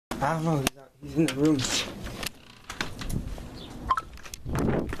I don't know. He's in the room.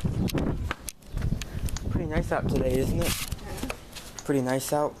 Pretty nice out today, isn't it? Pretty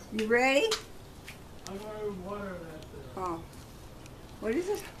nice out. You ready? I'm going to water that. Oh. What is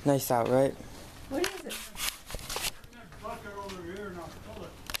it? Nice out, right? What is it? That bucket over here and I'll fill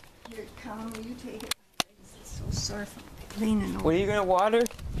it. Here, Colin, will you take it? It's so sore from leaning over. What are you gonna water?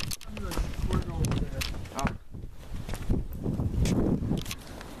 I'm going to squirt over there.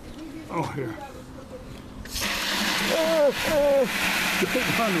 Oh, here.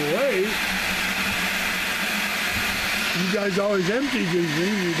 Don't run away. You guys always empty these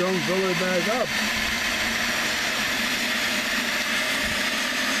things. You don't fill it back up.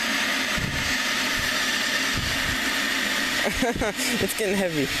 It's getting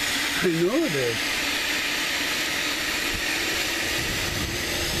heavy. I know it is.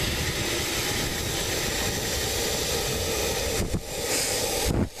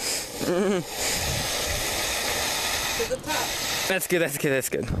 To the top. That's good, that's good, that's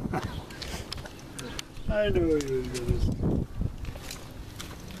good. I knew he was going to.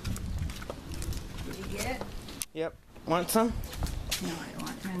 Did you get it? Yep. Want some? No, I don't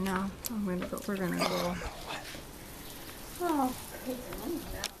want it now. We're gonna go. Oh.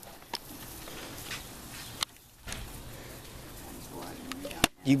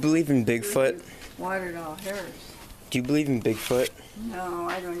 Do you believe in Bigfoot? Watered all hers. Do you believe in Bigfoot? No,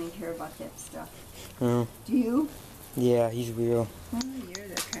 I don't even care about that stuff. No. Do you? Yeah, he's real. Well, you're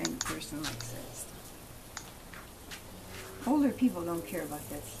the kind of person like that stuff. Older people don't care about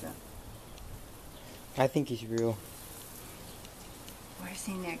that stuff. I think he's real. Boy, I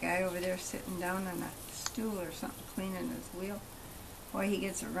seen that guy over there sitting down on a stool or something, cleaning his wheel. Boy, he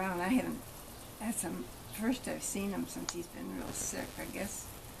gets around. That's the first I've seen him since he's been real sick. I guess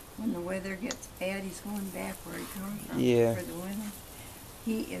when the weather gets bad, he's going back where he comes from Yeah. for the winter.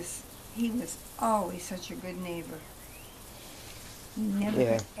 He was always such a good neighbor. He never,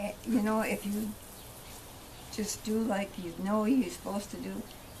 Yeah. you know, if you just do like you know you're supposed to do,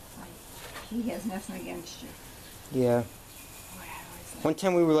 like, he has nothing against you. Yeah. Boy, I always like, One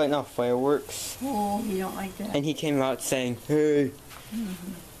time we were lighting off fireworks, oh, he don't like that. and he came out saying, "Hey."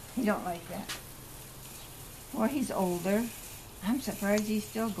 He don't like that. Well, he's older. I'm surprised he's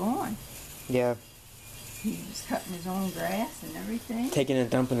still going. Yeah. He was cutting his own grass and everything. Taking a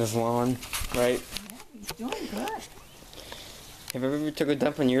dump in his lawn, right? Yeah, he's doing good. Have you ever took a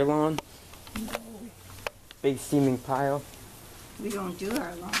dump on your lawn? No, Big steaming pile. we don't do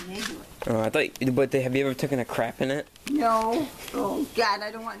our lawn. They do it. Oh, I thought, but have you ever taken a crap in it? No. Oh, God,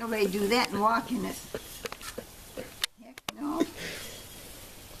 I don't want nobody to do that and walk in it. Heck, no.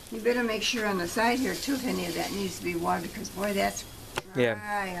 You better make sure on the side here, too, if any of that needs to be watered, because, boy, that's dry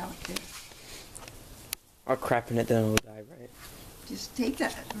Yeah. out there. Or crap in it, then it'll die, right? Just take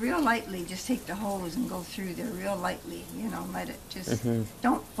that real lightly. Just take the hose and go through there real lightly. You know, let it just,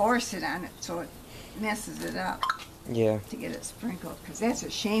 don't force it on it so it messes it up Yeah. to get it sprinkled. Because that's a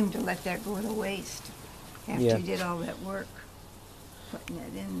shame to let that go to waste after Yeah. you did all that work putting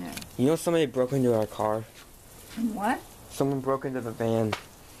it in there. You know somebody broke into our car? And what? Someone broke into the van.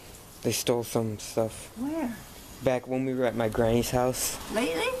 They stole some stuff. Where? Back when we were at my granny's house.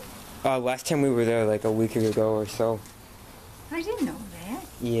 Lately? Last time we were there, like a week ago or so. I didn't know that.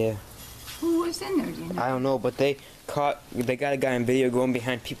 Yeah. Who was in there, do you know? I don't know, but they got a guy on video going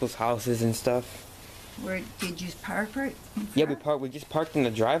behind people's houses and stuff. Where did you park right in Yeah, front? we just parked in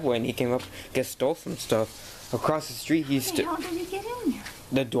the driveway and he came up, stole some stuff. Across the street, How did he get in there?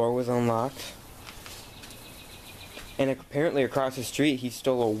 the door was unlocked. And apparently across the street, he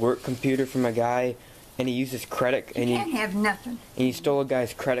stole a work computer from a guy, and he used his credit, You can't have nothing. and he stole a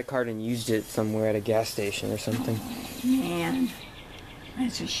guy's credit card and used it somewhere at a gas station or something. Man,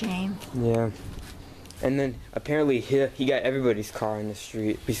 that's a shame. Yeah. And then apparently he got everybody's car in the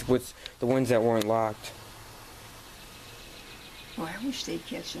street, with the ones that weren't locked. Boy, I wish they'd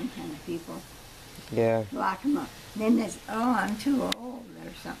catch them kind of people. Yeah. Lock them up. Then there's, oh, I'm too old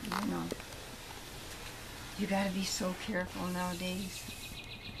or something, you know. You gotta be so careful nowadays.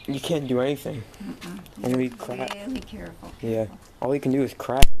 You can't do anything. Only You gotta be crap. really careful. Yeah. All you can do is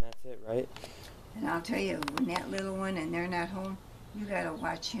crap, and that's it, right? And I'll tell you, when that little one and they're not home, you gotta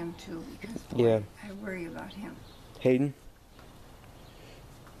watch him too, because boy, Yeah. I worry about him. Hayden?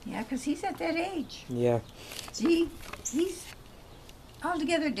 Yeah, 'cause he's at that age. Yeah. See, he's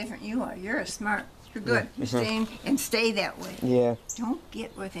altogether different you are. You're a smart. You're good. Yeah. You're staying and stay that way. Yeah. Don't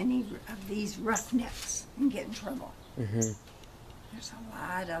get with any of these roughnecks and get in trouble. Mhm. There's a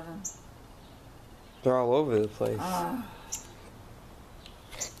lot of them. They're all over the place. Have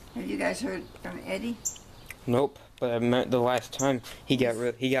you guys heard from Eddie? Nope. But I meant the last time he got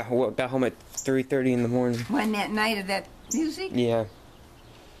got home at 3:30 in the morning. When that night of that music, Yeah.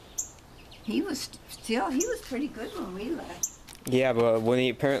 he was pretty good when we left. Yeah, but when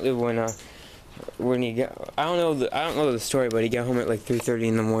he got, I don't know the story, but he got home at like 3:30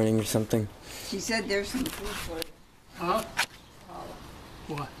 in the morning or something. She said there's some food for you. Huh?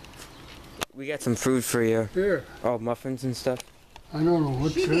 What? We got some food for you. Here. Oh, muffins and stuff. I don't know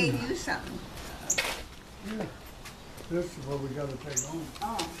what's She in gave there. you something. Yeah. This is what we gotta take home.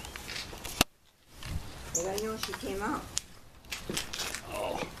 Oh. But I know she came out.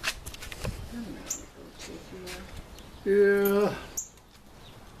 Oh. I'm gonna go check Yeah.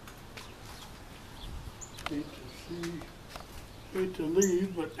 Hate to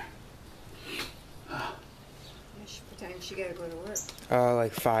leave, but what time she gotta go to work?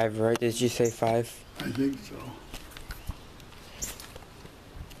 Like 5, right? Did you say 5? I think so.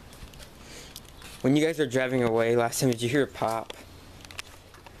 When you guys were driving away last time, did you hear a pop?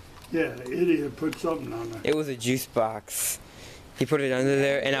 Yeah, the idiot put something on it. It was a juice box. He put it under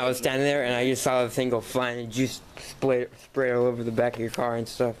there, and I was standing there, and I just saw the thing go flying, and juice sprayed all over the back of your car and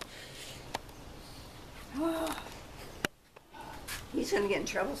stuff. He's gonna get in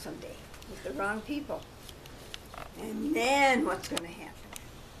trouble someday with the wrong people. And then what's gonna happen?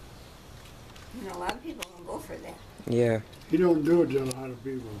 You know, a lot of people won't go for that. Yeah. He don't do it to a lot of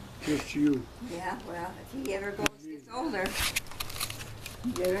people, just you. Yeah, well, if he ever gets older,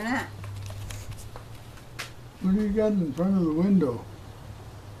 you better not. What do you got in front of the window?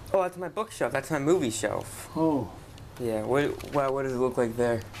 Oh, that's my bookshelf. That's my movie shelf. Oh, Yeah. What does it look like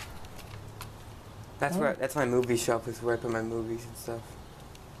there? That's Oh. that's my movie shelf. Is where I put my movies and stuff.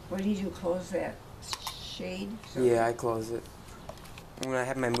 What did you close that shade? So Yeah, I close it. When I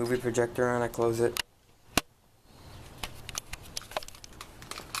have my movie projector on, I close it.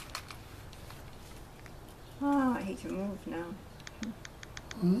 Oh, I hate to move now.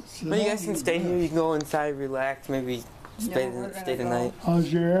 But you guys can stay here. You can go inside, relax, maybe stay No, we're gonna the go. night.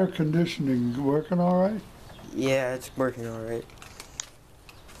 How's your air conditioning working all right? Yeah, it's working all right.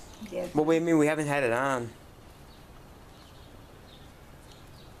 Yeah, But wait, I mean, we haven't had it on.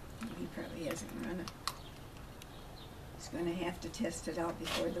 he probably hasn't run it. He's gonna have to test it out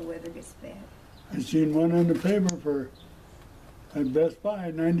before the weather gets bad. I seen one in the paper for at Best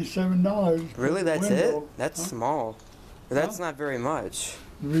Buy, $97. Really, that's Window. it? That's Huh? small. That's Huh? not very much.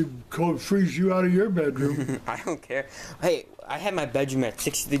 We cold freeze you out of your bedroom. I don't care. Hey, I had my bedroom at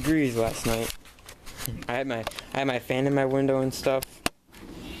 60 degrees last night. I had my fan in my window and stuff.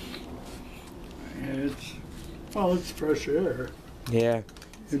 And it's fresh air, Yeah.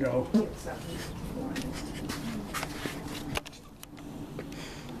 you know. Get something for him.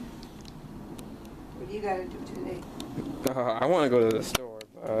 What do you gotta do today? I want to go to the store,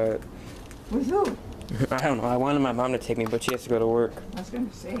 but With who? I don't know. I wanted my mom to take me, but she has to go to work. I was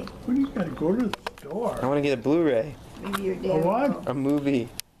gonna say, What do you gotta go to the store? I want to get a Blu-ray, maybe your dad. A what? will go. a movie.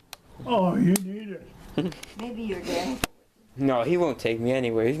 Oh, you need it. Maybe your dad. No, he won't take me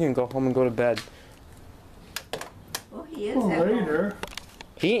anywhere. He's gonna go home and go to bed. Well, he is Well, at home. later.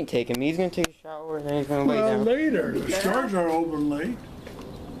 He ain't taking me. He's gonna take a shower and then he's gonna lay Well, down. later. The Yeah. stores are open late.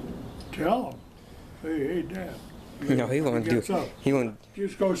 Tell him. Hey, Dad. No, he won't do. Gets up. He won't.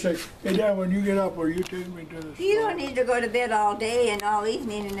 Just go say, hey, Dad, when you get up, will you take me to the store? You don't need to go to bed all day and all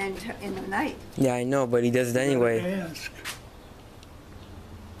evening and then in the night. Yeah, I know, but he does it anyway. Ask.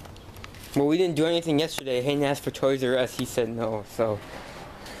 Well, we didn't do anything yesterday. Hayden asked for Toys R Us. He said no. So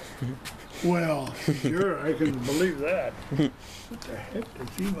Well, sure, I can believe that. What the heck does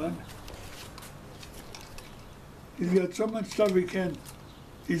he want? He's got so much stuff he can't.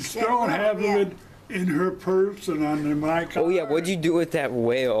 He's Yeah, throwing well, half yeah. of it in her purse and on my car. oh yeah, what'd you do with that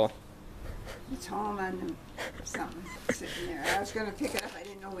whale? It's home on something sitting there. I was gonna pick it up. I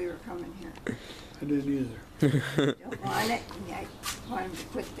didn't know we were coming here. I didn't either. Don't want it. And I want him to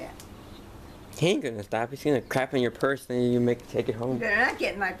quit that. He ain't gonna stop. He's gonna crap in your purse, then you take it You home. better not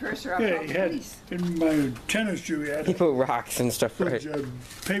get in my purse or I'll Yeah, call he the had police. in my tennis shoe. He had He put rocks and stuff right.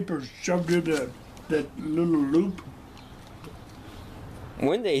 paper shoved into that little loop.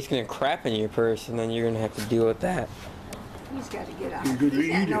 One day he's gonna crap in your purse, and then you're gonna have to deal with that. He's got to get out. You're gonna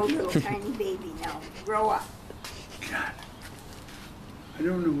He's not eat no it. little tiny baby now. Grow up. God, I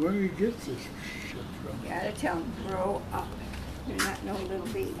don't know where he gets this shit from. You gotta tell him, grow up. You're not no little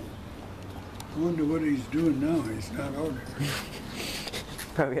baby. I wonder what he's doing now. He's not out here.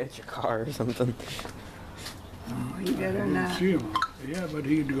 Probably at your car or something. Oh, you better I didn't not. see him. Yeah, but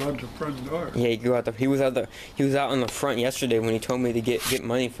he'd go out the front door. Yeah, he was out on the front yesterday when he told me to get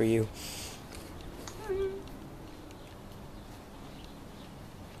money for you.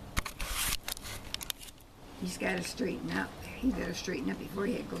 He's got to straighten up. He better straighten up before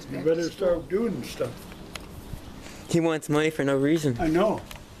he goes You back better to school. start doing stuff. He wants money for no reason. I know.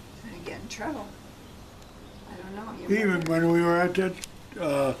 He's gonna get in trouble. I don't know. Your Even mother- when we were at that,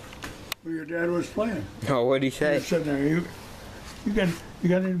 where your dad was playing. Oh, what'd he He say? was sitting there, you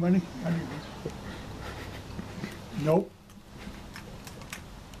got any money? Nope.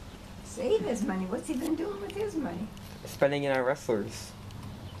 Save his money. What's he been doing with his money? Spending it on wrestlers.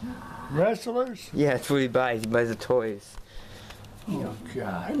 Wrestlers? Yeah, that's what he buys. He buys the toys. Oh,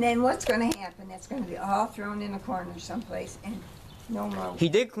 God. And then what's going to happen? That's going to be all thrown in a corner someplace, and no more. He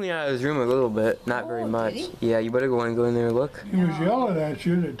did clean out his room a little bit, not very Oh, did much. he? Yeah, you better go in there and look. He was yelling at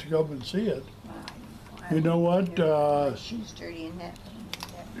you to come and see it. You know what, My shoes dirty and that.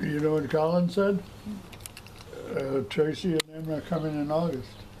 You know what Colin said? Tracy and them are coming in August.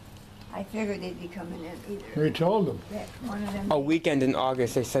 I figured they'd be coming in either. We told them. That one of them. A weekend in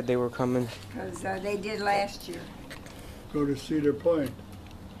August, they said they were coming. Because they did last year. Go to Cedar Point.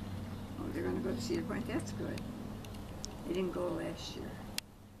 Oh, they're going to go to Cedar Point. That's good. They didn't go last year.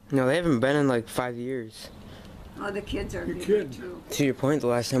 No, they haven't been in like 5 years. Oh, the kids are You're bigger kidding. too. Cedar Point, the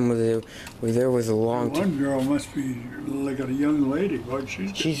last time we were there was a long time. One girl must be like a young lady. What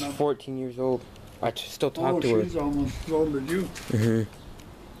she's She's getting up. 14 years old. I still talk Oh, to her. she's almost as old as you. Hmm.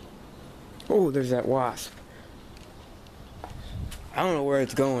 Oh, there's that wasp. I don't know where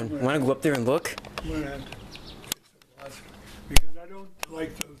it's going. Want to go up there and look? I'm gonna have to fix it. Because I don't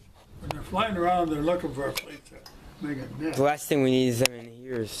like those. When they're flying around, they're looking for a place to make a nest. The last thing we need is them in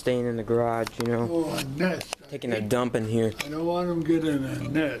here, staying in the garage, you know, Oh, a nest. taking a dump in here. I don't want them getting a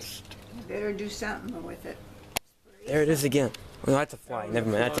nest. You better do something with it. There it is again. Well, that's a fly. Never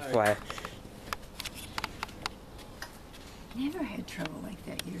mind, that's a fly. Never had trouble like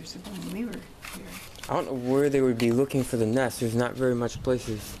that years ago when we were here. I don't know where they would be looking for the nest. There's not very much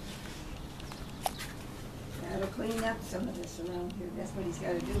places. Gotta clean up some of this around here. That's what he's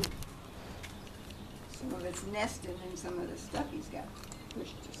gotta do. Some of it's nesting and some of the stuff he's got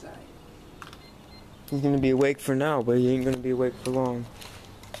pushed aside. He's gonna be awake for now, but he ain't gonna be awake for long.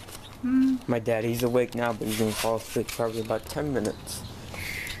 My dad, he's awake now, but he's gonna fall asleep probably about 10 minutes.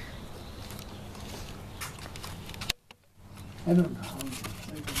 I don't know how I'm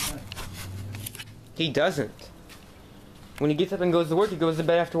thinking that. He doesn't. When he gets up and goes to work, he goes to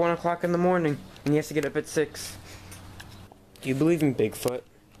bed after 1 o'clock in the morning, and he has to get up at 6. Do you believe in Bigfoot?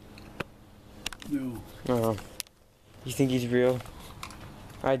 No. Oh. You think he's real?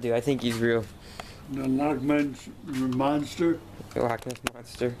 I do. I think he's real. The Loch Ness Monster? The Loch Ness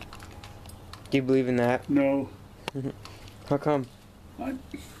Monster. Do you believe in that? No. How come? What?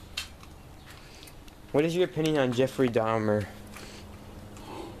 What is your opinion on Jeffrey Dahmer?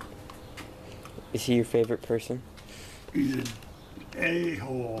 Is he your favorite person? He's an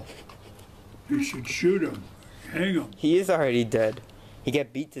a-hole. You should shoot him. Hang him. He is already dead. He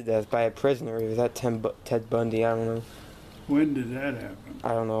got beat to death by a prisoner. Or was that Ted Bundy? I don't know. When did that happen? I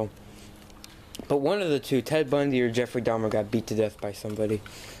don't know. But one of the two, Ted Bundy or Jeffrey Dahmer, got beat to death by somebody.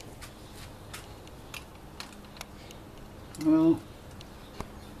 Well,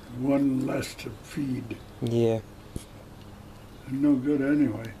 one less to feed. Yeah. No good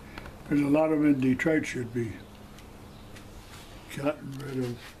anyway. There's a lot of them in Detroit should be gotten rid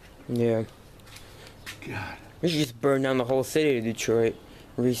of. Yeah. God. We should just burn down the whole city of Detroit.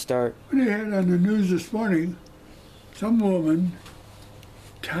 Restart. What they had on the news this morning, some woman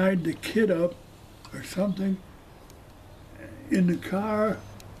tied the kid up or something in the car.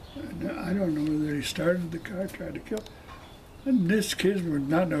 And I don't know whether he started the car, tried to kill. And this kid was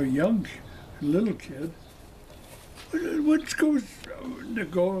not no young, little kid. What goes to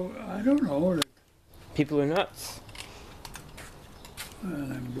go? I don't know. People are nuts.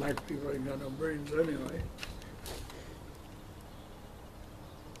 And black people ain't got no brains anyway.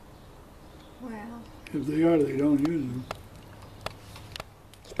 Well, If they are, they don't use them.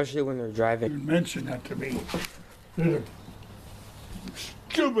 Especially when they're You driving. mention that to me. They're the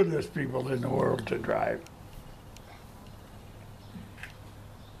stupidest people in the world to drive.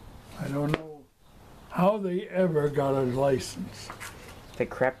 I don't know how they ever got a license. They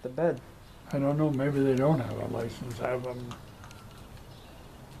crap the bed. I don't know, maybe they don't have a license. Have them.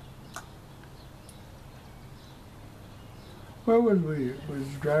 Where was we? Was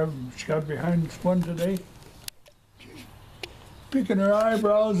driving, she got behind one today? She's picking her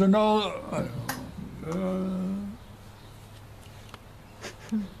eyebrows and all.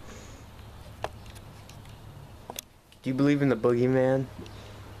 Do you believe in the boogeyman?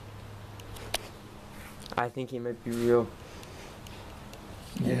 I think he might be real.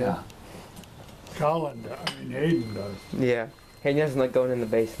 Yeah. Colin, I mean Hayden does. Yeah. He doesn't like going in the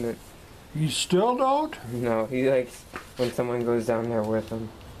basement. You still don't? No, he likes when someone goes down there with him.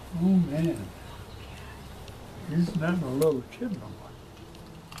 Oh man. He's not a little kid no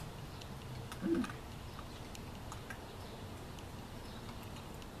more.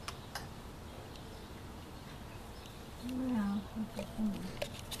 Well,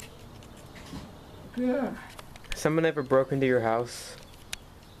 Yeah. Someone ever broke into your house?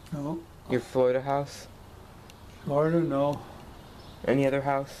 No. Your Florida house? Florida, no. Any other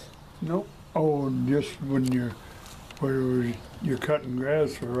house? Nope. Oh, and just when you're cutting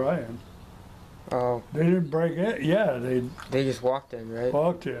grass for Ryan. Oh, They didn't break it. Yeah, they they just walked in, right?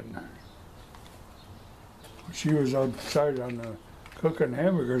 walked in. She was outside on the cooking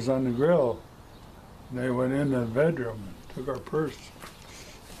hamburgers on the grill. They went in the bedroom and took our purse.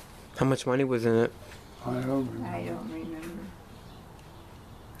 How much money was in it? I don't remember. I don't remember.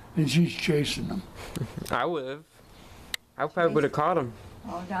 And she's chasing them. I would have. I probably would have caught him.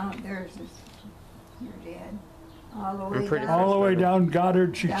 All down there's this, your dad. All the way pretty down. All the way down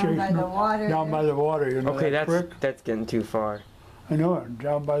Goddard, she's Down chasing by the them. water Down there. by the water, you know Okay, that creek? that's getting too far. I know it.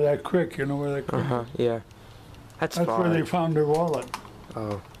 Down by that creek, you know where that creek is? Yeah. That's That's far. where they found her wallet.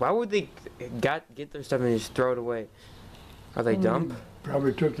 Oh, why would they get their stuff and just throw it away? Are they dumb?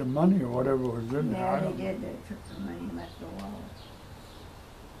 Probably took the money or whatever was in there. I Yeah, they don't know. did. They took the money and left the wallet.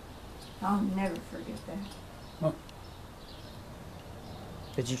 I'll never forget that.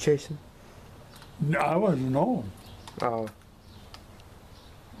 Did you chase him? No, I wasn't home. Oh,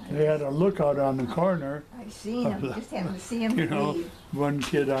 They had a lookout on the corner, I seen him, just happened to see him you know, leave. one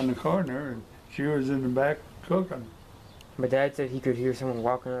kid on the corner, and she was in the back cooking. my dad said he could hear someone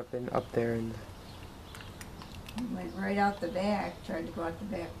walking up there, and He went right out the back, tried to go out the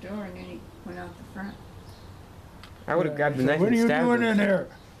back door, and then he went out the front. I would have grabbed the He said, knife "What are and you stabbed doing him. in there?"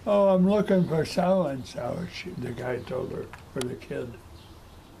 "Oh, I'm looking for so and so." The guy told her, for the kid.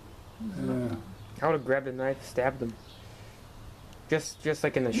 Yeah. I would have grabbed the knife, stabbed him. Just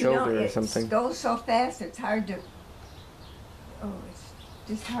like in the You know, shoulder or it something. goes so fast, it's hard to, oh, it's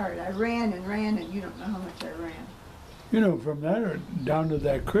just hard. I ran and ran, and you don't know how much I ran. You know, from there down to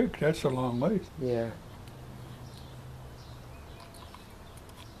that creek, that's a long ways. Yeah.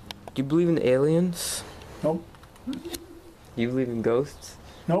 Do you believe in aliens? Nope. Do you believe in ghosts?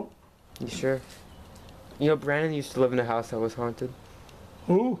 Nope. You sure? You know, Brandon used to live in a house that was haunted.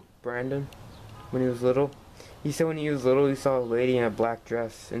 Who? Brandon, when he was little. He said when he was little, he saw a lady in a black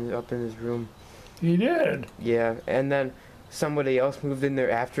dress up in his room. He did. Yeah, and then somebody else moved in there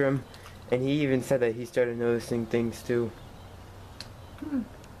after him, and he even said that he started noticing things too.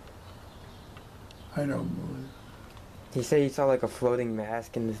 I don't believe. He said he saw like a floating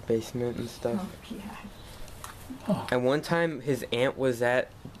mask in his basement and stuff. Oh, God. And one time, his aunt was at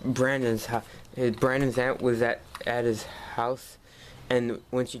Brandon's house. Brandon's aunt was at his house, and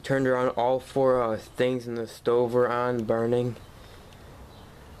when she turned around, all four things in the stove were on, burning.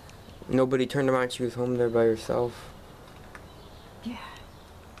 Nobody turned around. She was home there by herself. Yeah.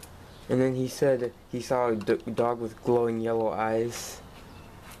 And then he said that he saw a dog with glowing yellow eyes.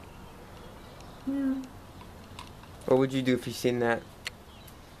 Yeah. What would you do if you seen that?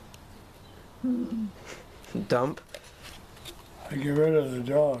 Dump? I get rid of the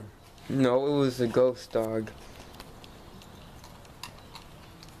dog. No, it was a ghost dog.